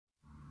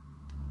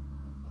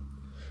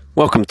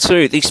Welcome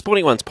to the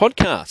Sporting Ones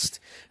podcast,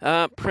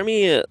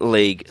 Premier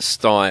League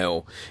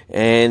style,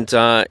 and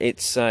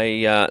it's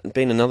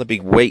been another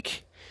big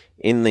week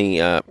in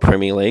the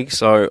Premier League,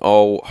 so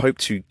I'll hope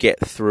to get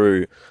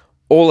through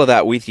all of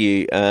that with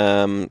you,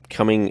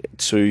 coming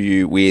to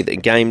you with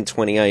Game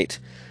 28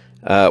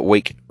 Game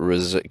Week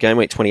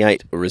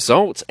 28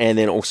 results, and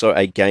then also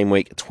a Game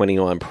Week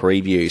 29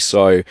 preview,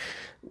 so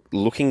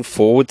looking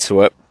forward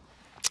to it.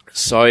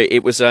 So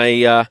it was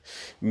a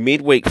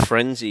midweek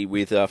frenzy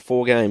with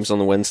 4 games on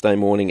the Wednesday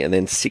morning and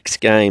then 6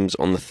 games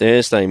on the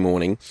Thursday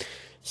morning.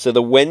 So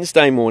the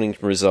Wednesday morning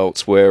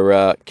results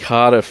were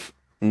Cardiff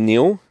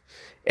 0,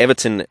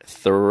 Everton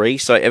 3.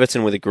 So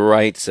Everton with a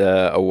great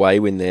away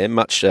win there,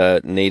 much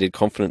needed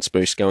confidence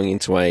boost going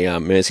into a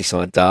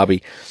Merseyside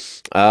derby.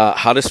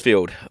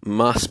 Huddersfield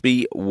must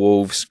be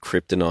Wolves'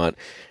 kryptonite.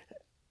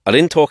 I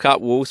didn't talk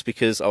up Wolves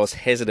because I was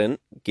hesitant,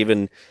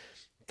 given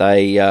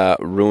they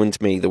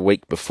ruined me the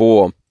week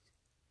before,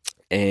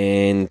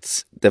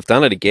 and they've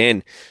done it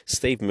again.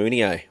 Steve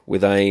Mounier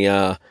with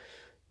a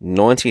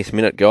 90th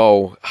minute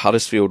goal.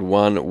 Huddersfield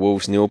 1,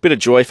 Wolves 0. Bit of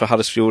joy for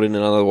Huddersfield in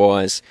an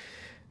otherwise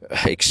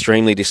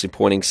extremely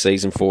disappointing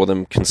season for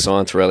them,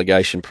 consigned to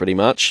relegation pretty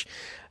much.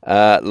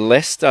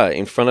 Leicester,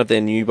 in front of their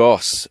new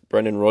boss,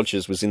 Brendan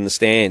Rodgers, was in the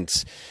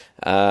stands.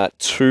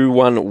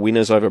 2-1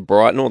 winners over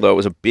Brighton, although it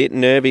was a bit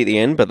nervy at the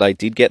end, but they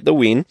did get the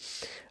win.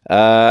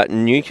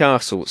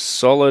 Newcastle,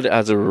 solid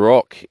as a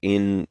rock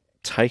in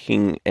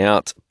taking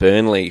out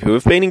Burnley, who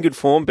have been in good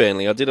form,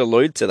 Burnley. I did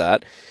allude to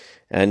that.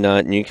 And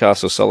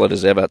Newcastle, solid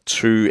as ever,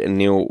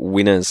 2-0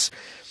 winners.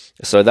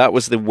 So that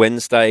was the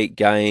Wednesday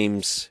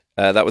games.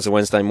 That was the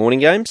Wednesday morning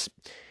games.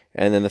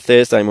 And then the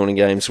Thursday morning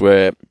games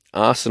were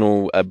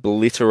Arsenal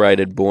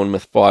obliterated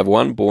Bournemouth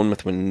 5-1.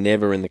 Bournemouth were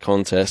never in the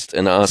contest,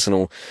 and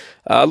Arsenal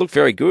looked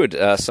very good.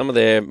 Some of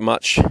their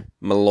much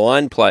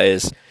maligned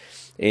players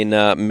in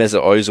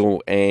Mesut Ozil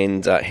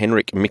and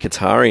Henrik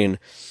Mkhitaryan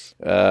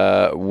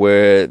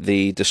were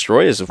the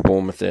destroyers of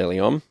Bournemouth early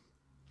on,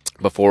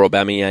 before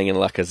Aubameyang and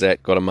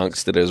Lacazette got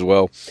amongst it as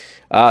well.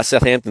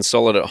 Southampton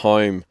solid at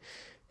home,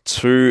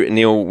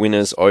 2-0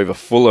 winners over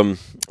Fulham,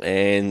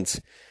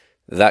 and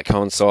that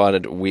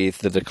coincided with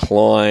the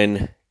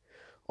decline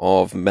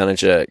of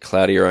manager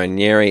Claudio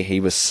Ranieri.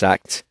 He was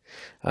sacked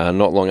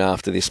not long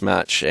after this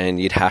match, and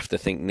you'd have to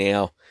think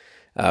now,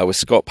 with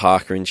Scott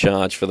Parker in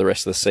charge for the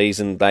rest of the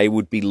season, they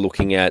would be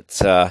looking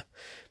at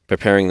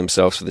preparing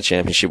themselves for the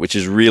championship, which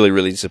is really,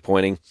 really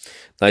disappointing.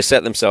 They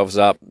set themselves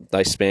up.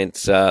 They spent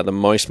the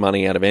most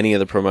money out of any of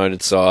the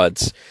promoted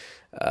sides.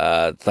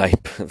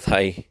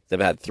 They've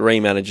had 3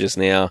 managers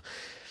now.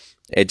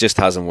 It just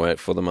hasn't worked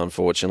for them,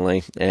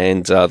 unfortunately,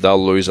 and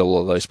they'll lose all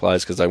of those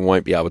players because they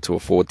won't be able to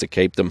afford to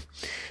keep them.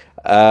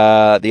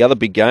 The other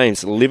big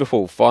games,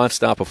 Liverpool,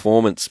 5-star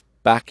performance,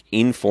 back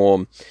in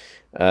form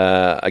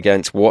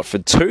against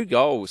Watford. 2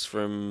 goals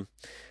from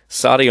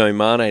Sadio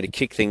Mane to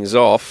kick things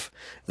off.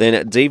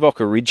 Then Divock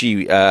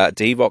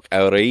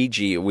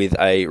Origi with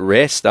a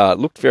rare start,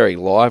 looked very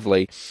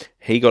lively.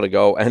 He got a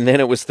goal, and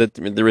then it was the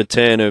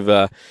return of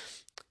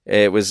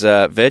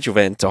Virgil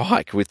van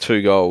Dijk with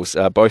 2 goals,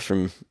 both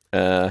from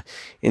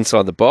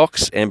inside the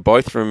box and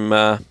both from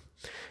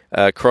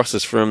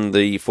crosses from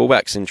the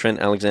fullbacks in Trent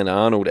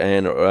Alexander-Arnold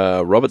and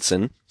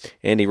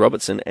Andy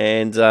Robertson,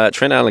 and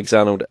Trent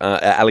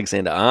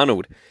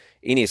Alexander-Arnold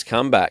in his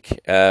comeback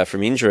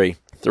from injury,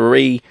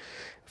 3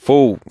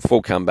 full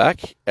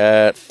comeback,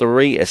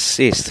 3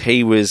 assists.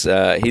 He was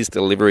his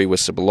delivery was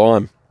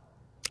sublime.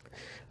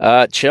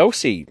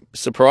 Chelsea,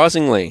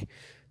 surprisingly,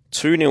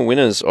 2-0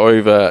 winners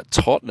over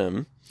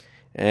Tottenham,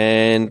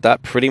 and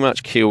that pretty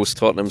much kills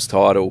Tottenham's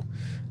title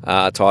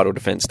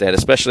defence dead,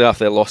 especially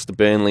after they lost to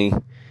Burnley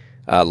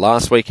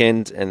last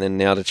weekend, and then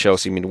now to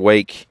Chelsea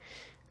midweek.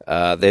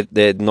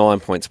 They're 9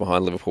 points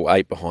behind Liverpool,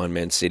 8 behind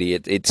Man City.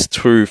 It's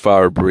too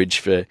far a bridge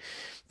for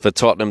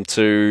Tottenham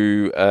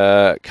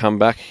to come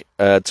back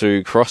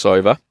to cross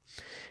over.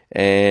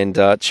 And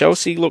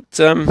Chelsea looked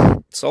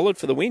solid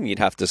for the win, you'd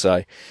have to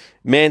say.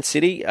 Man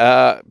City,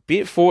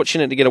 bit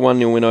fortunate to get a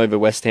 1-0 win over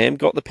West Ham.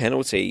 Got the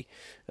penalty.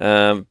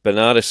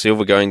 Bernardo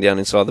Silva going down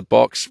inside the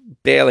box.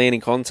 Barely any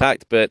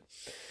contact, but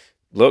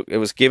look, it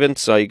was given,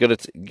 so you got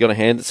to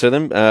hand it to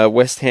them.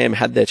 West Ham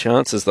had their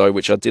chances, though,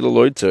 which I did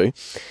allude to.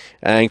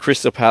 And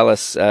Crystal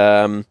Palace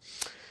at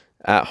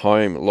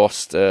home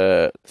lost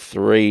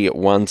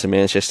 3-1 to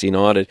Manchester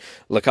United.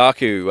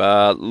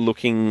 Lukaku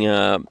looking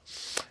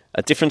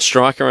a different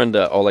striker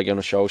under Ole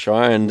Gunnar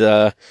Solskjaer, and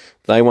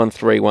they won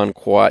 3-1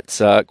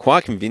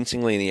 quite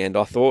convincingly in the end.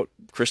 I thought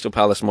Crystal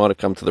Palace might have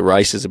come to the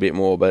races a bit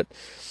more, but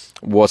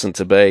wasn't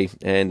to be,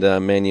 and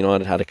Man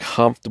United had a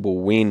comfortable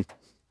win.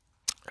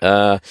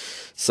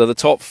 So the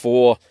top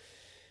 4,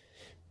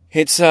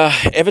 it's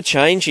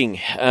ever-changing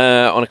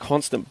on a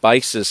constant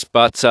basis,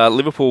 but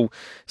Liverpool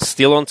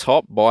still on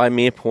top by a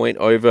mere point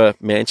over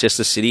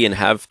Manchester City and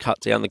have cut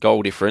down the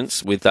goal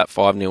difference with that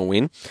 5-0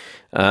 win.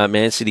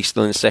 Man City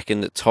still in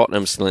second,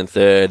 Tottenham still in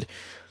third.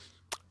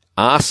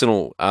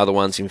 Arsenal are the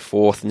ones in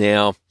fourth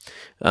now.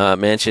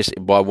 Manchester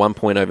by 1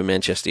 point over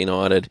Manchester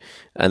United,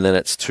 and then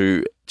it's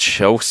to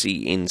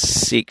Chelsea in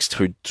sixth,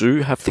 who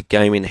do have the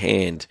game in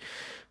hand.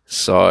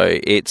 So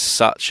it's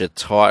such a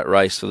tight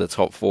race for the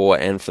top four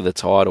and for the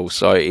title.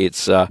 So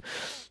it's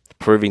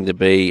proving to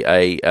be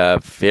a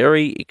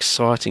very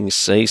exciting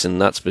season,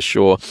 that's for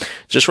sure.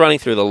 Just running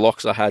through the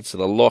locks I had. So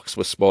the locks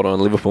were spot on.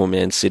 Liverpool,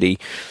 Man City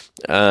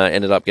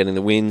ended up getting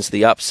the wins.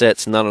 The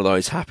upsets, none of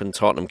those happened.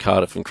 Tottenham,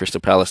 Cardiff and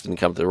Crystal Palace didn't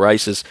come to the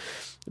races.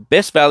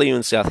 Best value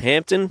in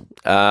Southampton.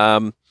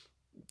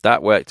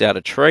 That worked out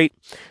a treat.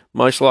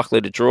 Most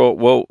likely to draw.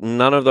 Well,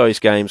 none of those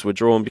games were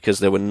drawn because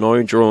there were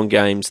no drawn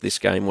games this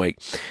game week.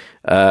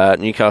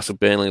 Newcastle,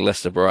 Burnley,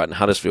 Leicester, Brighton,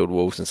 Huddersfield,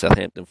 Wolves and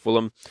Southampton,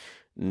 Fulham.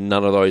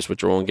 None of those were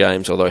drawn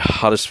games, although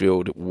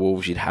Huddersfield,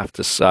 Wolves, you'd have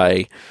to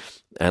say,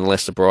 and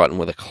Leicester, Brighton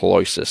were the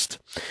closest.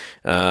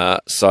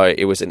 So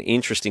it was an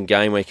interesting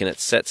game week, and it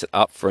sets it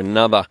up for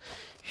another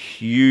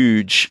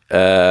huge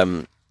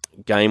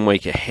game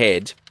week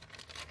ahead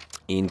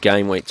in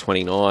game week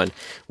 29,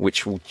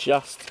 which we'll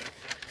just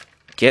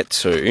get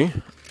to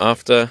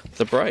after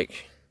the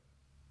break.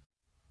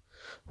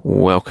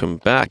 Welcome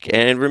back,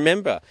 and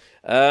remember,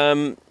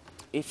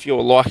 if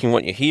you're liking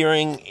what you're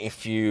hearing,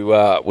 if you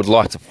would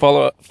like to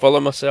follow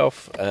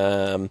myself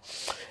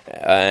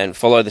and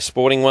follow The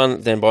Sporting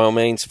One, then by all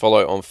means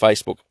follow on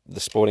Facebook, The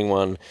Sporting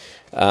One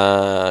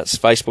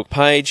Facebook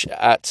page,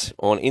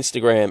 on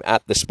Instagram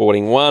at The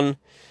Sporting One,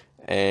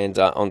 and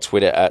on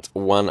Twitter at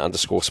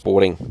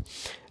 @1_sporting.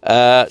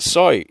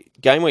 So,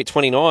 game week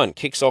 29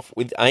 kicks off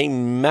with a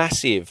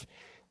massive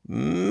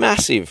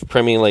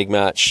Premier League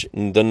match,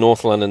 the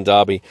North London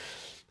Derby.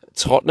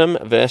 Tottenham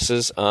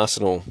versus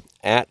Arsenal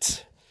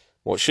at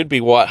what should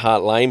be White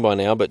Hart Lane by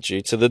now, but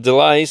due to the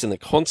delays and the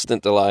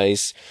constant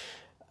delays,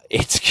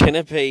 it's going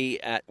to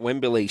be at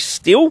Wembley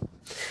still.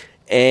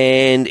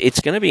 And it's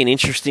going to be an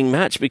interesting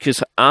match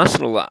because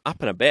Arsenal are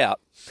up and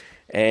about,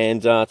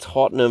 and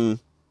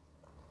Tottenham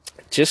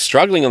just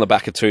struggling on the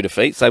back of 2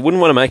 defeats. They wouldn't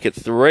want to make it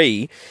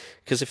 3,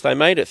 because if they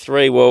made it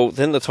 3, well,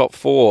 then the top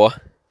 4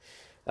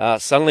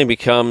 suddenly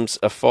becomes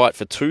a fight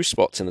for 2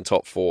 spots in the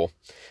top 4.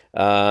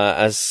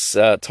 As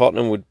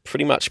Tottenham would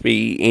pretty much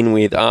be in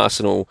with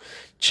Arsenal,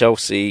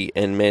 Chelsea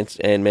and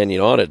Man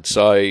United.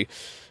 So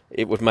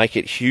it would make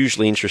it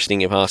hugely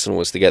interesting if Arsenal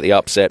was to get the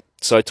upset.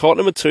 So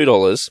Tottenham are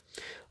 $2,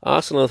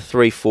 Arsenal are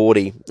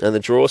 $3.40, and the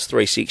draw's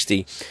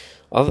 $3.60.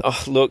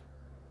 Look,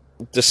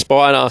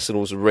 despite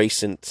Arsenal's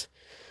recent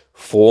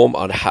form,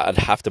 I'd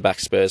have to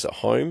back Spurs at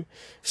home,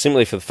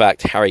 simply for the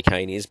fact Harry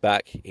Kane is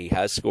back. He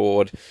has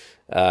scored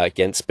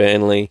against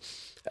Burnley.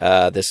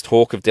 There's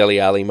talk of Dele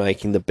Alli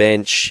making the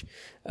bench.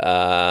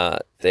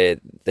 They're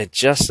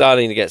just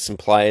starting to get some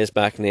players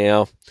back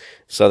now,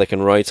 so they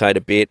can rotate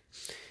a bit.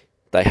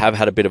 They have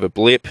had a bit of a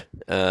blip.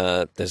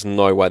 There's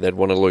no way they'd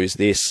want to lose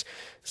this,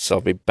 so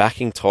I'll be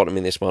backing Tottenham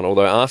in this one.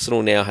 Although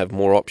Arsenal now have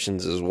more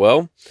options as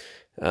well,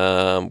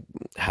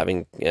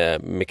 having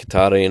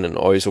Mkhitaryan and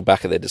Ozil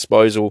back at their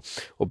disposal.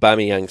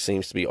 Aubameyang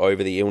seems to be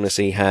over the illness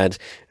he had,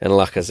 and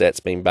Lacazette's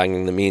been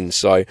banging them in.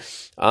 So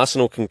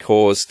Arsenal can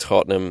cause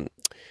Tottenham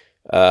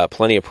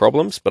plenty of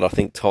problems, but I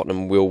think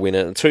Tottenham will win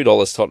it. And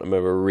 $2, Tottenham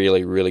are a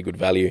really, really good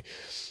value.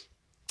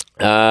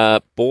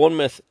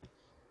 Bournemouth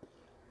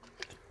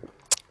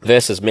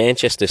versus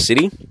Manchester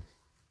City.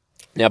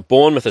 Now,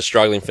 Bournemouth are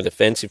struggling for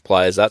defensive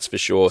players, that's for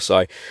sure.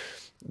 So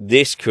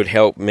this could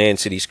help Man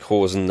City's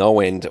cause no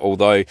end,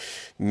 although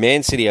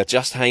Man City are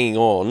just hanging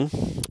on,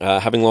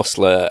 having lost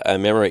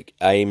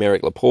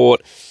Aymeric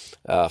Laporte,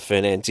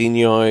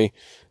 Fernandinho.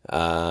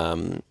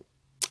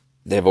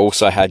 They've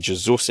also had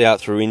Jesus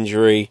out through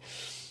injury.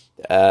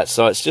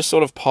 So it's just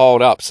sort of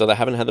piled up. So they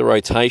haven't had the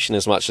rotation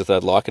as much as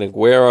they'd like. And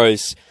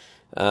Aguero's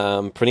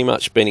pretty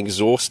much been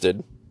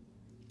exhausted.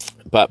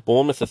 But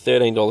Bournemouth are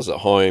 $13 at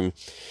home.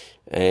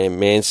 And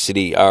Man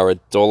City are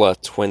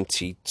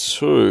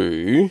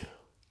 $1.22.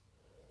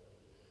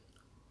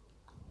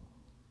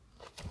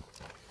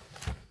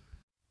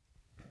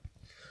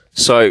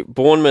 So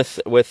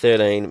Bournemouth were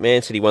 13,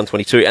 Man City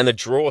 122, and the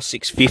draw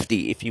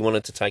 650 if you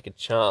wanted to take a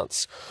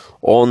chance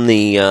on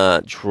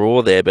the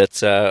draw there.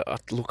 But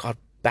look, I'd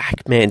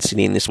back Man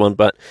City in this one,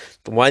 but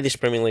the way this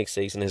Premier League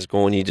season has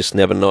gone, you just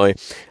never know.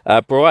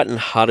 Brighton,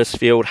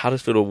 Huddersfield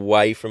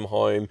away from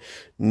home,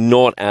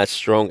 not as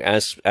strong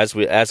as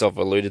I've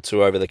alluded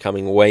to over the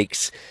coming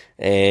weeks,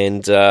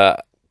 and Brighton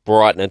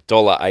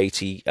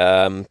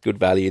 $1.80, good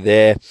value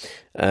there.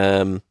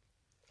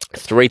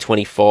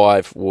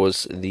 $3.25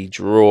 was the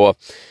draw.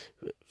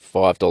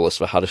 $5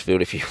 for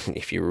Huddersfield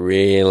if you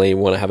really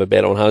want to have a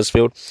bet on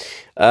Huddersfield.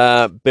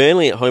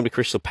 Burnley at home to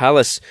Crystal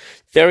Palace.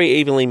 Very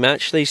evenly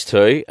matched, these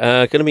two.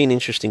 Going to be an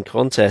interesting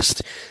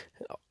contest.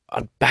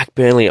 I'd back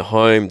Burnley at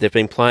home. They've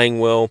been playing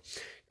well.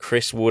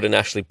 Chris Wood and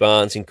Ashley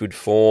Barnes in good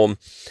form.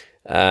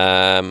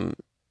 Just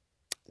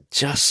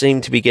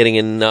seem to be getting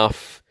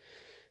enough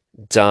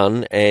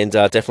done, and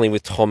definitely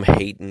with Tom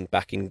Heaton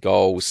back in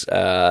goals,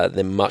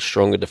 they're much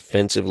stronger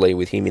defensively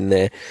with him in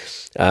there.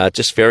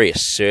 Just very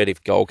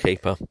assertive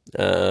goalkeeper,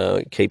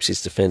 keeps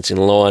his defence in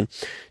line.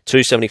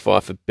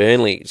 275 for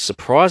Burnley,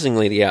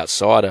 surprisingly the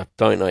outsider,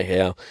 don't know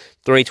how.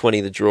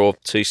 320 the draw,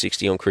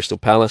 260 on Crystal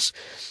Palace.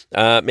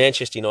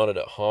 Manchester United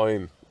at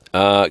home.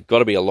 Got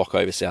to be a lock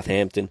over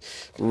Southampton.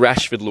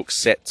 Rashford looks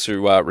set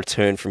to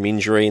return from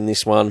injury in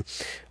this one.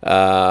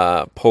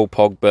 Paul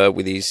Pogba,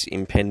 with his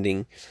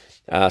impending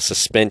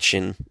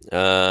suspension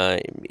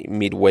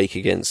midweek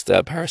against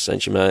Paris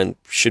Saint-Germain,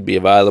 should be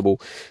available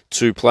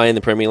to play in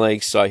the Premier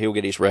League, so he'll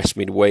get his rest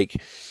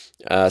midweek.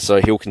 So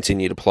he'll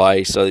continue to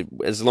play. So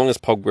as long as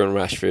Pogba and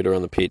Rashford are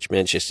on the pitch,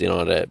 Manchester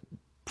United are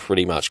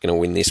pretty much going to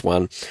win this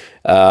one.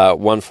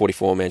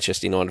 144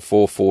 Manchester United,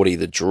 440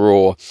 the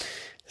draw.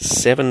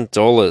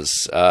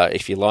 $7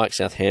 if you like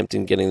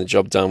Southampton getting the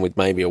job done with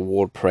maybe a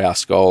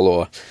Ward-Prowse goal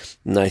or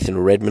Nathan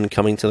Redmond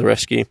coming to the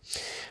rescue.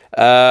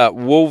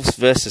 Wolves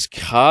versus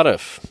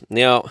Cardiff.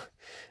 Now,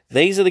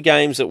 these are the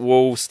games that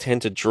Wolves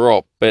tend to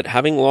drop, but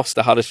having lost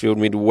to Huddersfield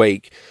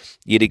midweek,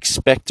 you'd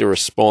expect a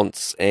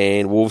response,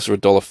 and Wolves are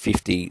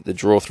 $1.50, the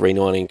draw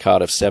 $3.90 and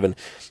Cardiff 7.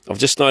 I've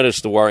just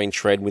noticed the worrying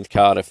trend with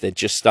Cardiff. They're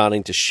just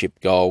starting to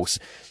ship goals.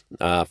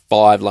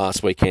 5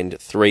 last weekend,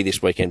 3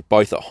 this weekend,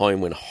 both at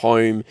home, when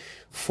home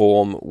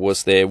form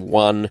was their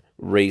one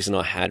reason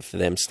I had for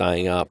them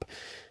staying up.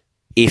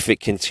 If it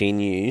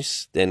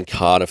continues, then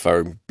Cardiff are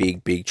in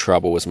big, big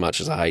trouble, as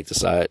much as I hate to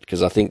say it,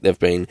 because I think they've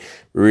been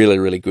really,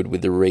 really good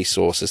with the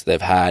resources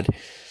they've had.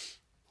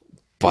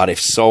 But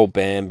if Sol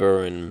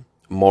Bamba and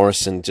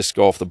Morrison just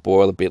go off the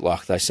boil a bit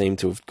like they seem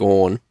to have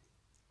gone,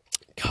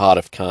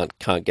 Cardiff can't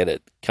get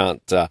it,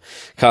 can't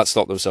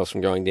stop themselves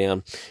from going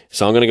down.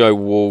 So I'm going to go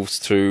Wolves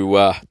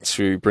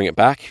to bring it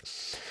back.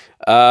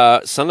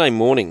 Sunday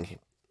morning,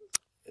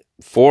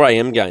 4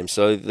 a.m. game.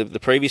 So the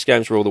previous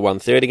games were all the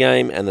 1:30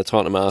 game, and the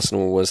Tottenham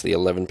Arsenal was the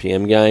 11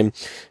 p.m. game.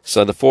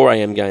 So the 4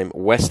 a.m. game,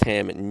 West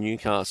Ham at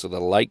Newcastle, the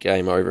late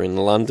game over in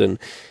London.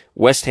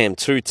 West Ham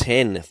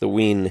 210 the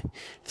win,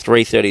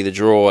 330 the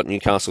draw at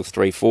Newcastle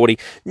 340.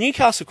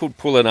 Newcastle could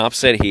pull an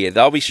upset here.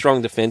 They'll be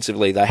strong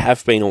defensively. They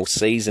have been all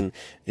season.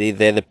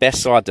 They're the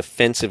best side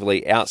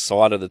defensively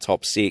outside of the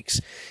top 6.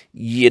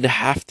 You'd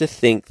have to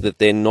think that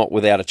they're not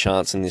without a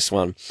chance in this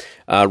one.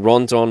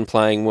 Rondon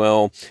playing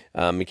well.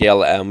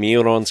 Miguel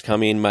Almiron's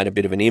come in, made a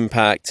bit of an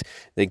impact.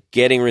 They're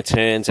getting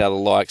returns out of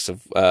the likes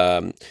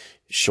of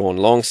Sean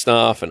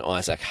Longstaff and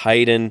Isaac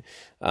Hayden,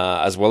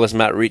 as well as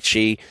Matt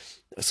Ritchie.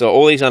 So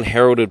all these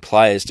unheralded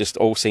players just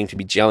all seem to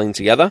be gelling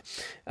together.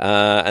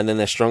 And then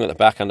they're strong at the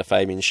back under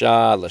Fabian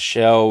Schär,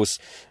 Lascelles,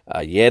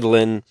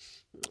 Yedlin,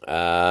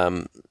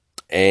 and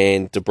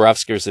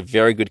Dubravka is a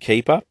very good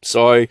keeper.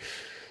 So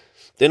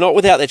they're not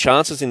without their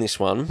chances in this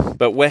one,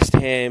 but West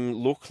Ham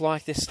look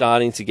like they're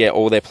starting to get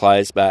all their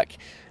players back.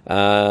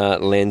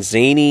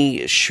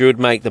 Lanzini should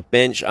make the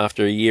bench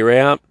after a year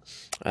out.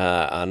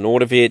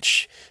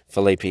 Arnautovic,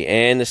 Felipe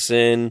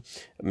Anderson,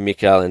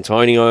 Mikel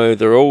Antonio,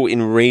 they're all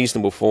in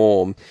reasonable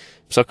form.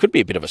 So it could be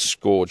a bit of a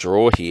score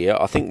draw here.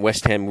 I think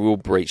West Ham will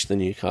breach the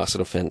Newcastle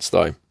defence,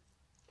 though.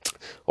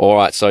 All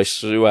right, so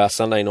to our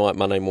Sunday night,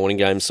 Monday morning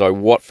game. So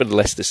Watford,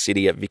 Leicester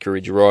City at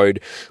Vicarage Road.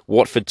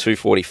 Watford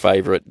 240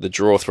 favourite. The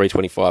draw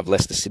 325.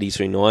 Leicester City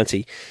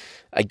 290.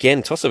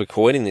 Again, toss of a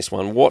coin in this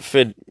one.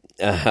 Watford,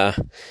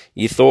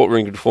 you thought were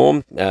in good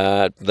form.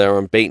 They were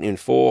unbeaten in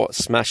 4.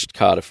 Smashed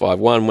Cardiff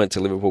 5-1. Went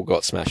to Liverpool,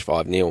 got smashed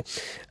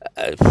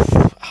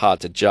 5-0. Hard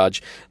to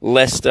judge.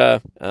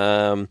 Leicester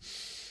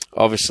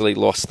obviously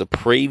lost the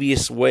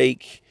previous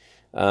week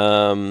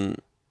to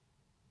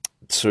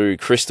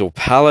Crystal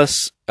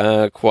Palace,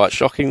 quite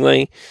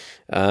shockingly,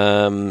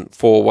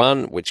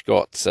 4-1, which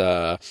got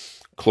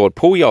Claude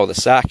Puel the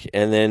sack,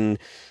 and then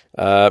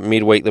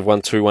midweek they've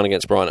won 2-1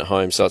 against Brighton at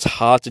home. So it's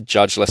hard to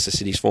judge Leicester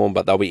City's form,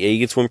 but they'll be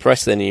eager to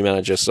impress their new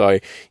manager, so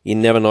you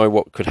never know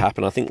what could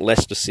happen. I think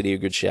Leicester City a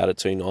good shout at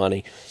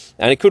 290,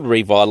 and it could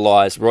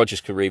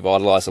Rodgers could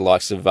revitalise the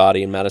likes of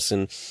Vardy and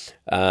Maddison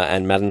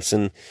and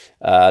Maddinson.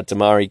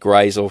 Damari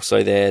Gray's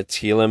also there,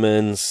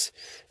 Tielemans.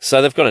 So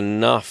they've got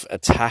enough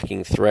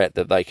attacking threat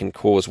that they can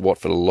cause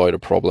Watford a load of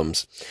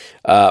problems.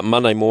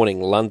 Monday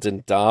morning,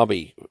 London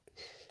derby.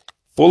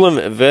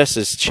 Fulham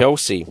versus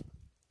Chelsea.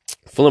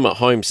 Fulham at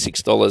home,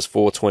 $6,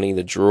 $4.20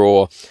 the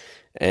draw,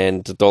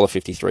 and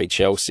 $1.53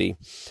 Chelsea.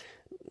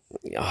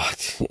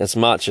 As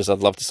much as I'd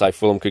love to say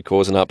Fulham could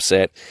cause an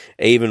upset,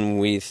 even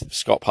with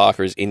Scott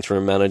Parker as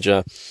interim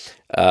manager,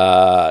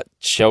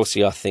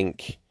 Chelsea, I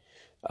think,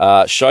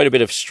 showed a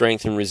bit of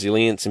strength and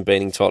resilience in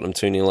beating Tottenham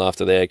 2-0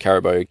 after their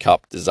Carabao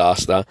Cup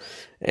disaster,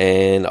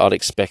 and I'd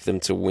expect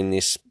them to win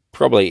this.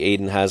 Probably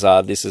Eden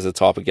Hazard, this is the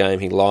type of game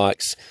he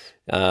likes.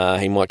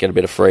 He might get a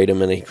bit of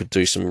freedom, and he could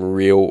do some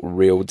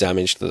real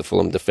damage to the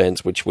Fulham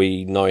defence, which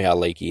we know how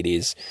leaky it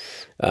is.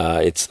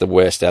 It's the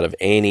worst out of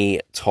any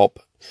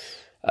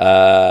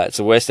it's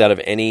the worst out of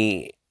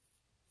any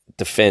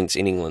defence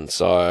in England,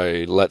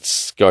 so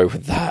let's go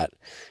with that.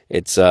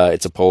 It's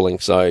appalling.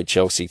 So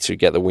Chelsea to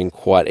get the win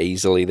quite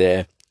easily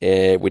there.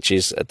 which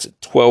is at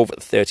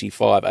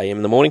 12:35 a.m.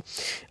 in the morning,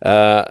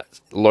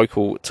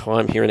 local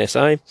time here in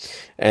SA.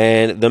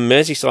 And the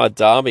Merseyside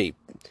Derby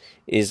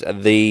is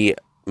the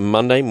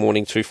Monday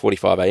morning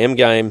 2:45 a.m.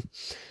 game.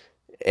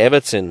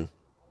 Everton,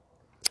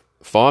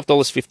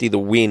 $5.50 the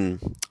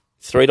win,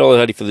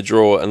 $3.80 for the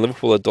draw, and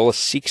Liverpool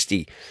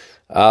 $1.60.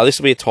 This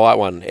will be a tight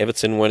one.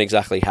 Everton weren't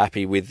exactly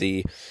happy with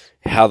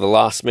how the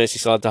last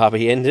Merseyside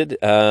derby ended,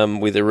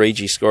 with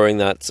Origi scoring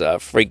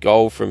that free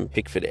goal from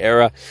Pickford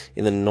error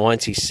in the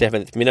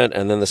 97th minute,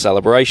 and then the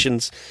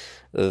celebrations.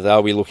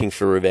 They'll be looking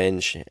for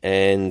revenge,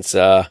 and it's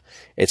going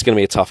to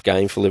be a tough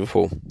game for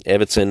Liverpool.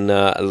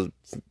 Everton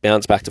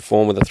bounced back to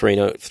form with a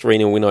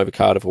 3-0 win over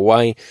Cardiff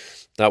away.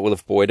 That will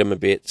have buoyed them a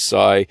bit,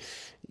 so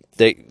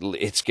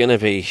it's going to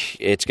be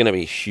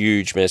a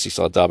huge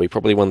Merseyside derby,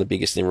 probably one of the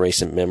biggest in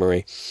recent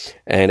memory,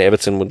 and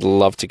Everton would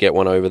love to get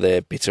one over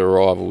their bitter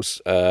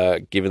rivals,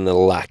 given the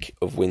lack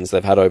of wins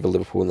they've had over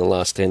Liverpool in the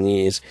last 10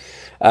 years.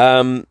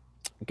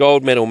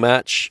 Gold medal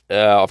match,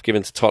 I've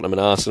given to Tottenham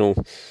and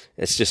Arsenal.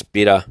 It's just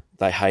bitter.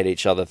 They hate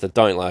each other. They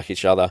don't like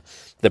each other.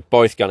 They're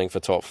both gunning for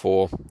top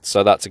four.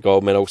 So that's a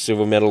gold medal.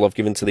 Silver medal I've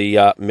given to the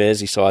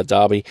Merseyside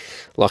derby.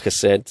 Like I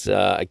said,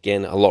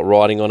 again, a lot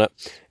riding on it.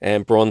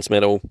 And bronze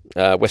medal,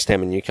 West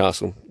Ham and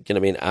Newcastle. Going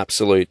to be an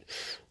absolute...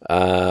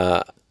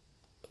 that's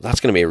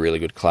going to be a really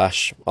good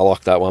clash. I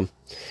like that one.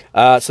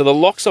 So the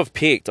locks I've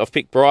picked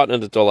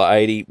Brighton at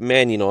 $1.80,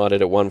 Man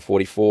United at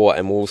 $1.44,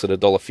 and Wolves at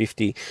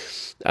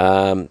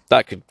 $1.50.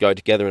 That could go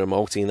together in a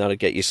multi, and that'll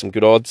get you some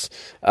good odds.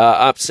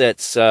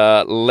 Upsets,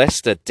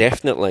 Leicester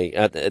definitely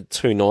at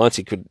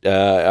 $2.90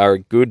 are a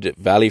good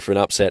value for an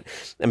upset,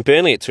 and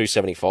Burnley at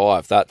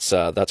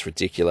 $2.75. That's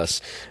ridiculous.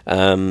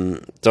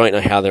 Don't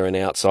know how they're an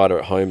outsider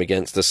at home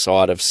against a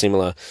side of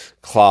similar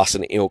class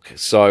and ilk.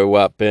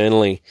 So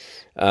Burnley.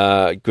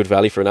 Good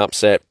value for an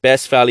upset.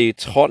 Best value,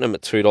 Tottenham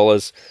at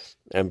 $2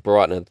 and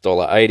Brighton at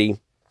 $1.80.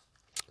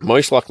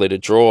 Most likely to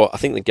draw, I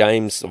think the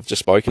games I've just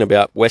spoken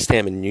about, West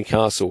Ham and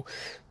Newcastle,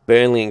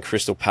 Burnley and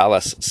Crystal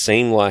Palace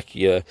seem like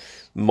you're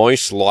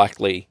most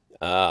likely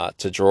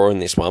to draw in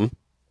this one.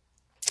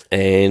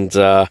 And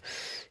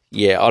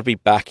I'd be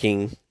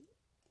backing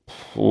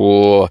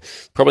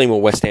probably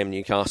more West Ham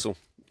Newcastle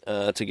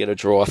to get a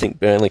draw. I think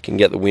Burnley can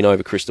get the win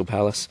over Crystal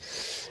Palace.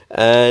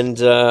 And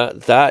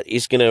that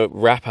is going to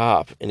wrap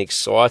up an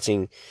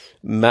exciting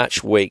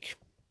match week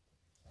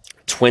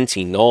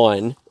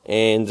 29.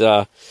 And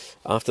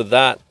after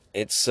that,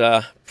 it's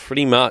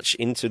pretty much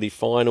into the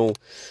final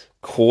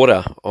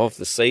quarter of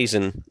the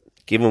season,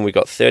 given we've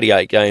got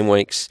 38 game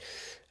weeks.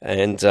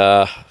 And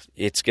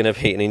it's going to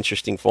be an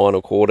interesting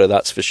final quarter,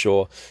 that's for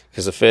sure,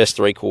 because the first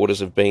three quarters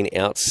have been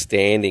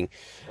outstanding.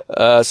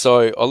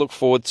 So I look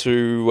forward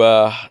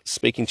to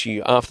speaking to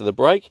you after the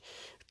break,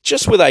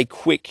 just with a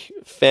quick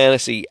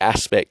fantasy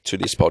aspect to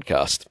this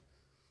podcast.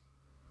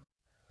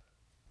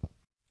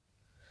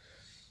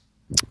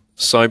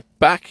 So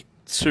back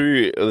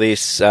to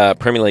this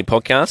Premier League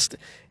podcast,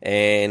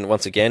 and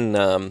once again,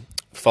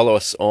 follow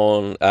us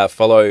on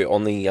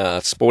the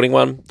Sporting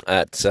One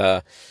at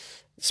the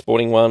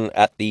Sporting One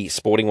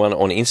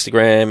on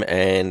Instagram,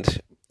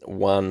 and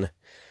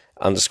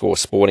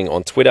 _sporting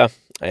on Twitter,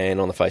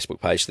 and on the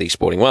Facebook page, The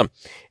Sporting One.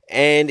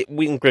 And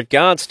in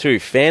regards to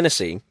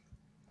fantasy,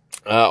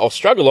 I'll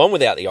struggle on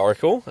without the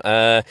Oracle.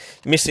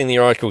 Missing the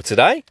Oracle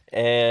today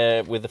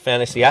with the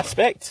fantasy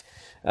aspect.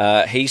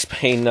 He's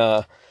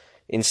been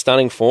in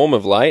stunning form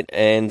of late,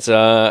 and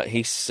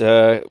he's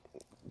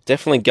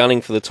definitely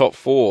gunning for the top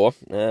four.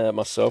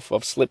 Myself,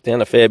 I've slipped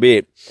down a fair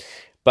bit.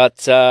 But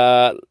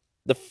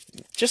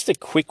just a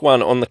quick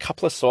one on the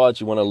couple of sides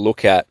you want to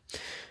look at.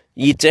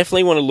 You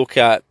definitely want to look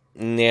at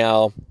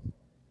now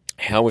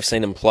how we've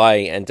seen them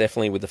play, and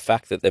definitely with the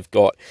fact that they've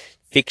got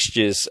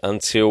fixtures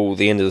until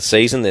the end of the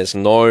season. There's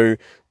no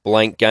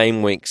blank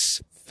game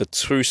weeks for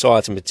two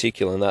sides in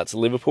particular, and that's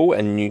Liverpool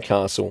and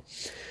Newcastle.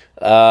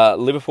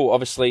 Liverpool,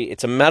 obviously,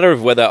 it's a matter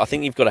of whether, I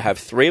think you've got to have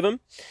three of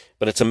them,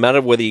 but it's a matter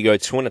of whether you go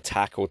two in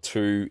attack or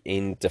two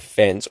in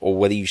defence, or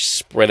whether you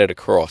spread it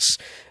across.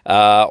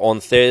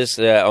 On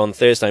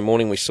Thursday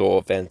morning, we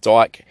saw Van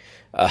Dijk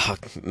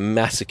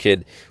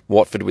massacred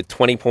Watford with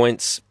 20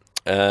 points.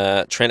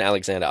 Trent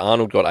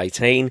Alexander-Arnold got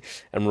 18,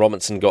 and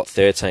Robinson got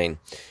 13.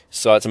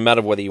 So it's a matter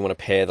of whether you want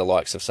to pair the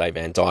likes of, say,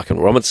 Van Dijk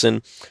and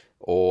Robinson,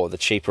 or the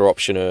cheaper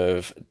option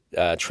of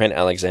Trent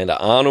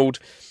Alexander-Arnold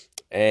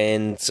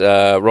and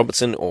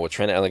Robertson, or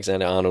Trent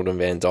Alexander-Arnold and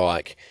Van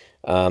Dijk.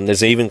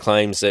 There's even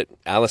claims that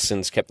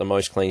Alisson's kept the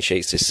most clean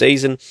sheets this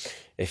season.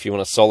 If you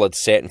want a solid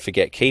set and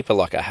forget keeper,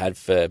 like I had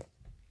for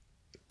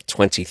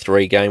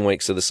 23 game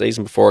weeks of the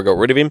season before I got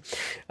rid of him,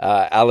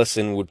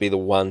 Alisson would be the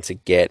one to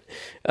get.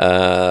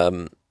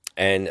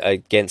 And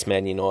against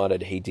Man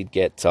United, he did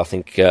get, I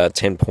think,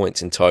 10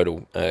 points in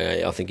total.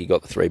 I think he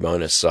got the 3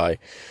 bonus. So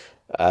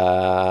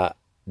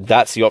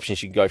that's the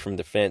options you can go from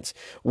defence.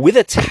 With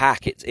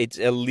attack, it's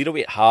a little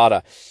bit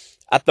harder.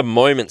 At the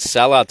moment,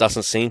 Salah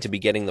doesn't seem to be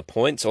getting the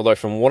points, although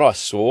from what I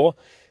saw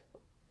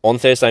on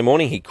Thursday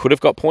morning, he could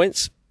have got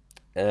points.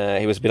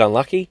 He was a bit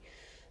unlucky.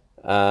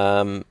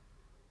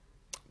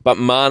 But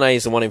Mane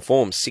is the one in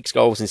form. 6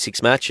 goals in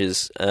 6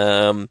 matches.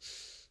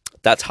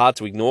 That's hard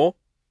to ignore.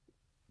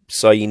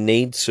 So you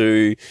need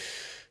to,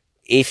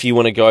 if you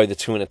want to go the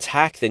 2 in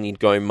attack, then you'd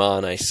go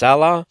Mane,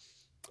 Salah,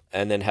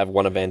 and then have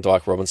one of Van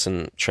Dijk,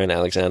 Robinson, Trent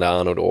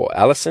Alexander-Arnold, or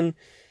Alisson.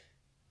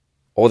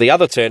 Or the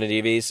other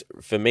alternative is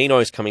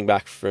Firmino's coming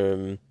back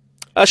from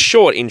a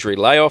short injury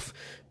layoff,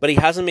 but he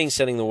hasn't been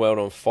setting the world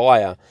on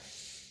fire.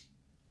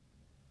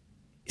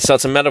 So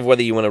it's a matter of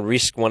whether you want to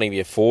risk one of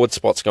your forward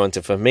spots going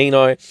to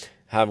Firmino,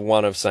 have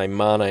one of, say,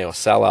 Mane or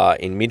Salah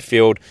in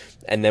midfield,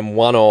 and then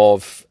one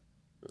of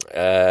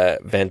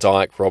Van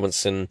Dijk,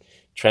 Robinson,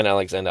 Trent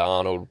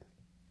Alexander-Arnold,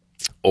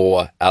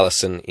 or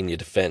Alisson in your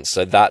defence.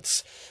 So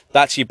that's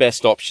your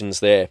best options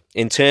there.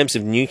 In terms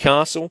of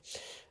Newcastle,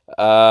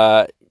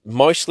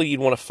 mostly you'd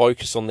want to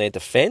focus on their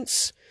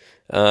defence.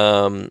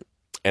 And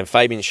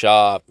Fabian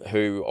Schär,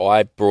 who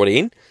I brought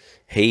in,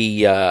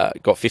 he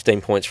got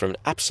 15 points from an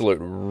absolute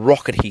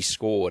rocket he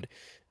scored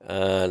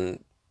to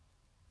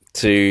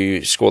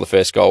score the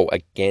first goal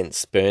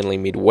against Burnley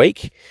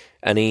midweek.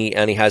 And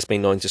he has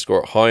been known to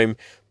score at home,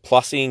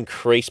 plus the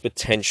increased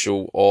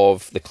potential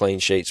of the clean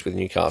sheets with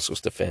Newcastle's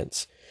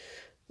defence.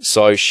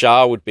 So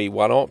Schär would be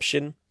one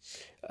option.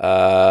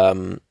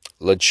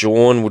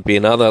 Lejeune would be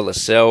another.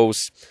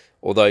 Lascelles,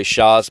 although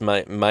Schär's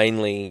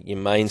mainly your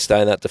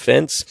mainstay in that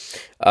defence.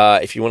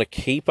 If you want a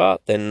keeper,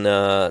 then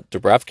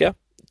Dubravka,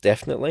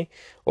 definitely.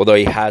 Although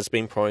he has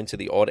been prone to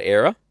the odd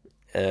error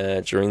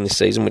during this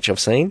season, which I've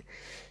seen.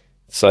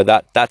 So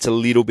that's a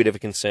little bit of a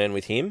concern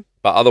with him.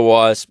 But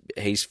otherwise,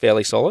 he's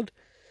fairly solid.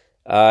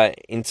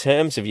 In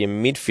terms of your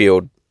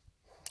midfield,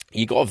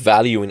 you got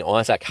value in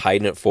Isaac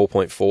Hayden at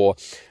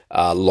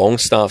 4.4.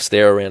 Longstaff's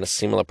there around a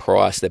similar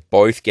price. They're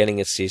both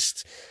getting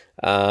assists,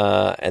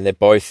 and they're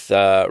both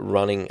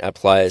running at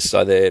players.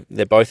 So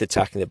they're both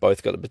attacking. They've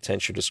both got the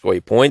potential to score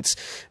you points.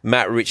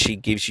 Matt Ritchie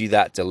gives you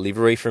that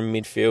delivery from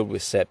midfield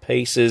with set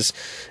pieces.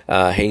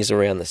 He's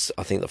around the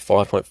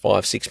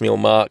 5.5, 6 mil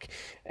mark,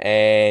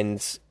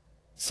 and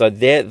so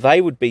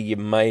they would be your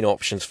main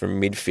options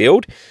from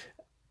midfield.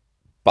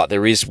 But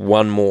there is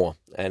one more,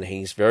 and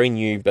he's very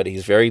new, but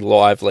he's very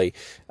lively,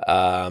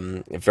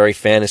 very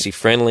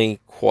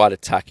fantasy-friendly, quite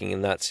attacking,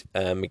 and that's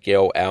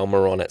Miguel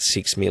Almiron at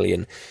 6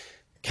 million.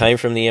 Came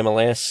from the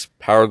MLS,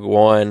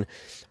 Paraguayan,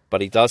 but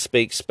he does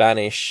speak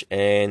Spanish,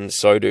 and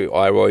so do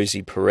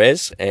Irosi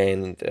Perez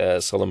and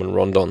Solomon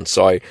Rondon.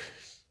 So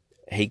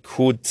he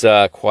could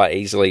quite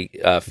easily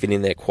fit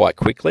in there quite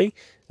quickly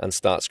and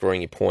start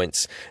scoring your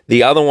points.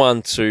 The other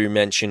one to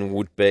mention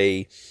would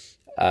be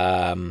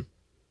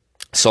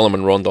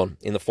Solomon Rondon,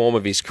 in the form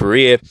of his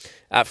career,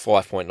 at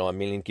 5.9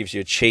 million, gives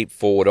you a cheap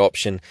forward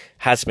option,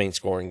 has been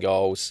scoring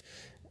goals,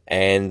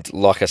 and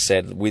like I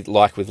said, with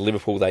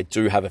Liverpool, they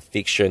do have a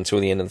fixture until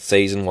the end of the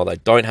season. While they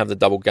don't have the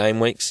double game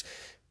weeks,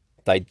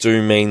 they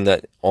do mean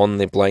that on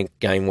the blank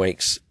game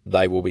weeks,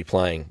 they will be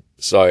playing.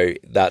 So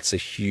that's a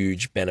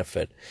huge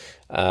benefit.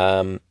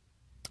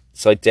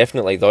 So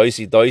definitely, those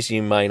are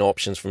your main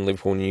options from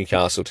Liverpool and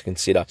Newcastle to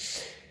consider.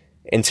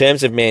 In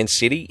terms of Man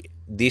City,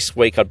 this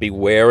week I'd be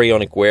wary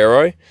on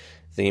Aguero.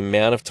 The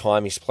amount of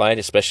time he's played,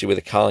 especially with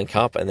the Carling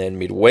Cup and then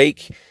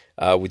midweek,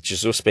 with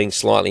Jesus being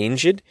slightly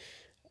injured,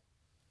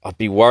 I'd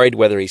be worried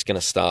whether he's going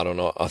to start or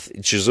not.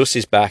 Jesus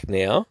is back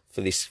now for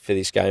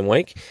this game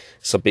week,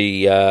 so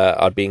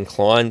I'd be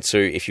inclined to,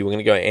 if you were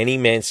going to go any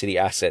Man City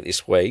asset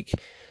this week,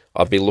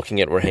 I'd be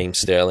looking at Raheem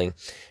Sterling.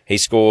 He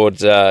scored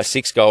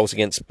 6 goals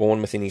against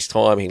Bournemouth in his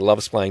time. He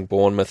loves playing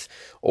Bournemouth.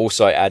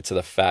 Also add to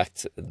the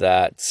fact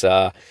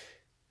that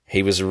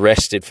he was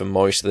rested for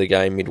most of the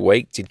game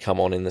midweek, did come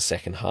on in the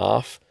second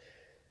half,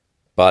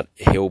 but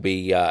he'll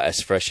be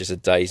as fresh as a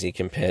daisy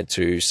compared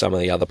to some of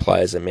the other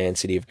players that Man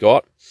City have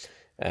got.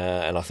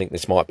 And I think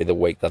this might be the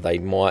week that they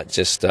might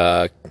just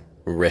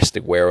rest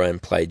Aguero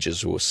and play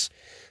Jesus.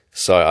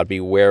 So I'd be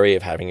wary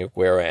of having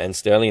Aguero and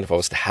Sterling. If I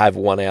was to have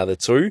one out of the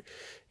two,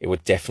 it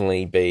would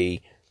definitely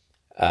be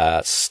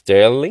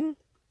Sterling.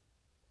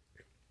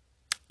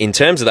 In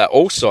terms of that,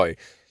 also,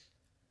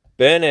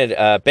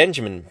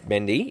 Benjamin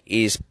Mendy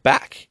is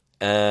back.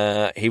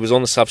 He was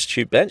on the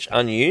substitute bench,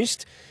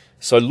 unused.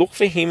 So look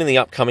for him in the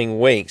upcoming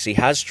weeks. He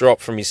has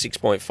dropped from his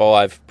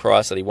 6.5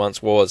 price that he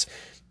once was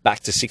back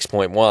to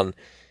 6.1.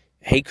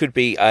 He could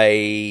be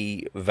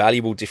a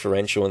valuable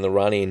differential in the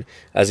run-in,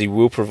 as he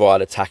will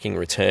provide attacking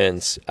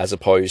returns as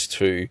opposed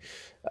to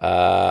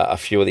a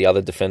few of the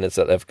other defenders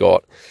that they've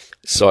got.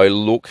 So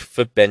look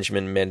for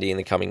Benjamin Mendy in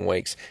the coming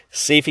weeks.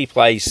 See if he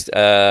plays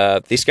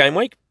this game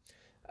week,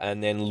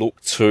 and then look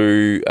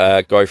to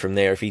go from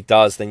there. If he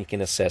does, then you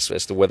can assess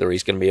as to whether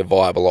he's going to be a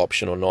viable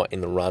option or not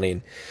in the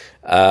run-in.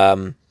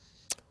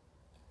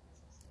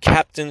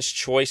 Captain's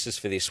choices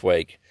for this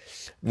week.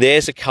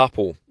 There's a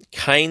couple.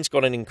 Kane's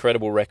got an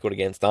incredible record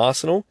against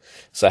Arsenal,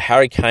 so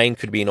Harry Kane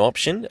could be an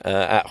option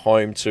at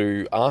home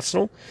to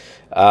Arsenal.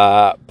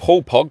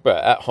 Paul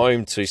Pogba at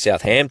home to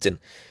Southampton.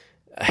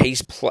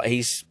 He's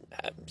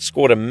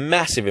scored a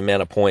massive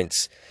amount of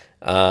points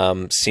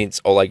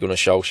since Ole Gunnar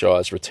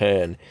Solskjaer's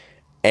return.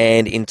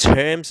 And in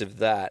terms of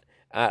that,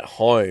 at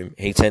home,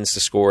 he tends to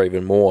score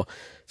even more.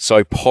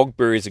 So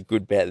Pogba is a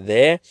good bet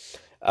there.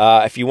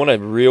 If you want a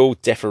real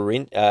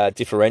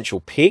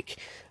differential pick,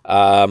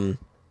 Raul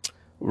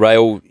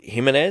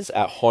Jimenez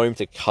at home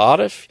to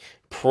Cardiff.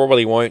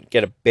 Probably won't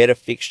get a better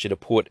fixture to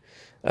put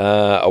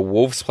a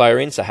Wolves player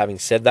in. So having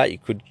said that, you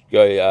could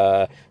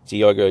go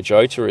Diogo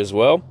Jota as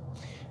well.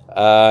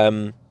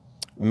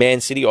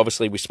 Man City,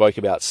 obviously we spoke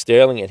about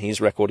Sterling and his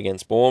record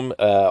against Bournemouth.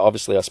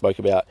 Obviously I spoke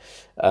about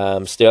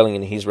Sterling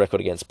and his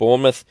record against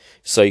Bournemouth.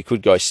 So you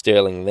could go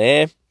Sterling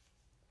there.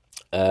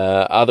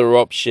 Other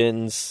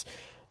options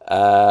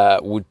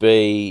would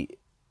be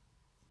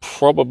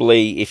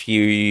probably, if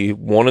you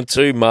wanted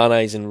to,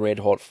 Mane's in red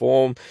hot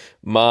form.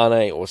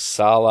 Mane or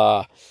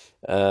Salah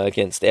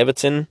against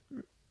Everton.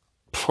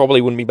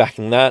 Probably wouldn't be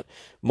backing that.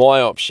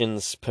 My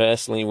options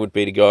personally would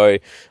be to go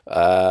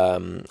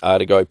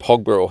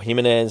Pogba or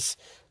Jimenez,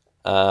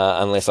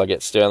 unless I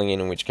get Sterling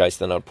in which case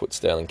then I'd put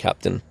Sterling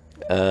captain.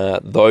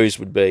 Those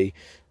would be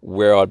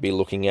where I'd be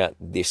looking at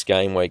this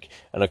game week.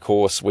 And of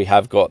course, we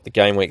have got the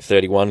game week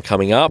 31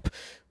 coming up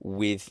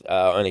with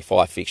only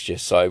 5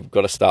 fixtures, so we've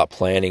got to start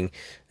planning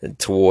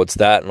towards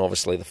that. And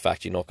obviously the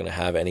fact you're not going to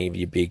have any of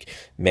your big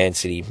Man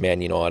City,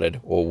 Man United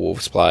or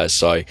Wolves players,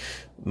 so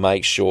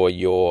make sure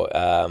you're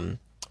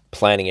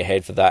planning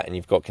ahead for that and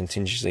you've got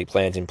contingency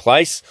plans in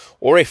place.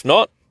 Or if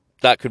not,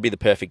 that could be the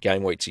perfect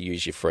game week to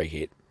use your free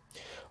hit.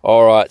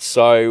 All right,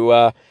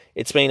 so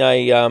it's been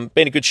a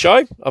good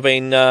show. I've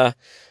been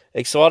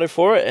excited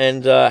for it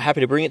and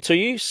happy to bring it to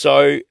you.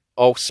 So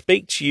I'll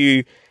speak to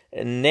you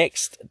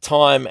next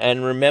time.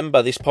 And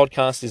remember, this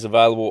podcast is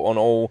available on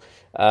all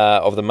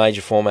of the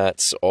major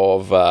formats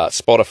of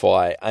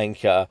Spotify,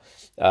 Anchor,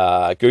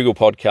 Google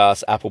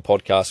Podcasts, Apple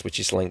Podcasts, which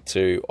is linked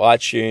to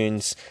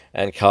iTunes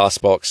and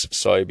Castbox.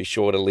 So be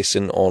sure to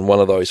listen on one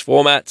of those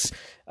formats.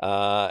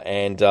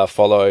 And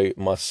follow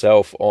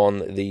myself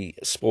on the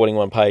Sporting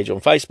One page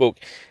on Facebook,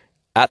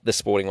 at the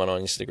Sporting One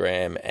on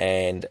Instagram,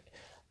 and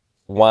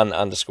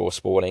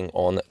 _sporting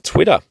on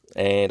Twitter.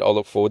 And I'll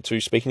look forward to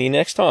speaking to you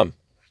next time.